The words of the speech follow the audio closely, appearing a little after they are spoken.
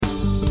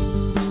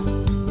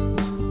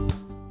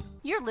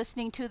You're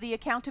listening to the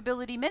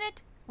Accountability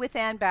Minute with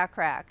Ann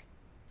Bachrach.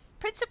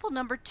 Principle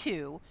number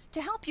 2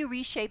 to help you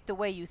reshape the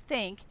way you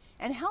think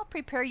and help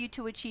prepare you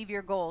to achieve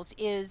your goals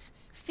is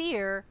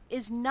fear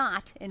is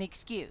not an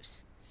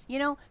excuse. You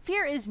know,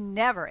 fear is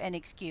never an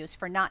excuse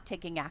for not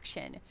taking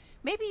action.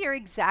 Maybe you're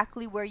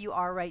exactly where you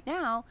are right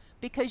now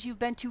because you've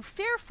been too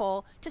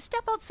fearful to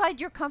step outside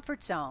your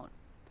comfort zone.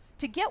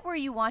 To get where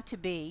you want to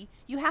be,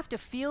 you have to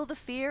feel the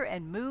fear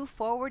and move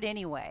forward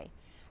anyway.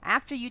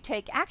 After you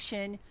take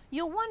action,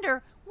 you'll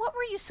wonder, what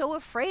were you so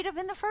afraid of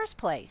in the first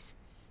place?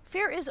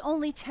 Fear is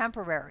only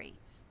temporary.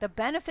 The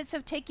benefits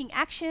of taking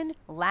action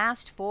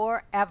last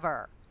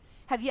forever.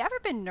 Have you ever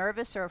been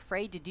nervous or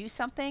afraid to do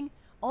something,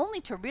 only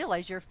to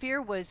realize your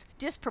fear was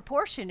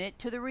disproportionate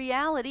to the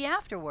reality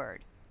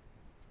afterward?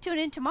 Tune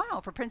in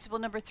tomorrow for principle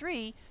number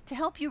 3 to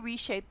help you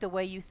reshape the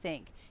way you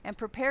think and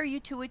prepare you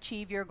to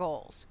achieve your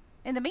goals.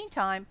 In the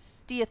meantime,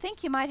 do you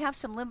think you might have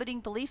some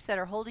limiting beliefs that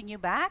are holding you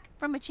back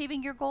from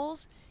achieving your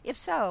goals? If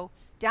so,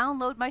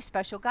 download my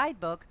special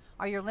guidebook,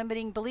 Are Your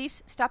Limiting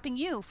Beliefs Stopping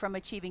You from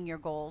Achieving Your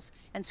Goals?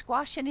 And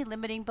squash any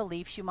limiting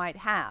beliefs you might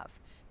have.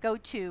 Go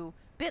to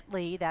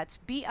bit.ly, that's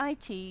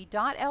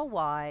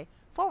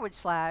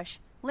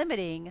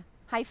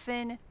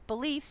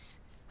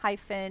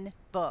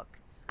bit.ly/limiting-beliefs-book.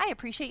 I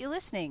appreciate you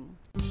listening.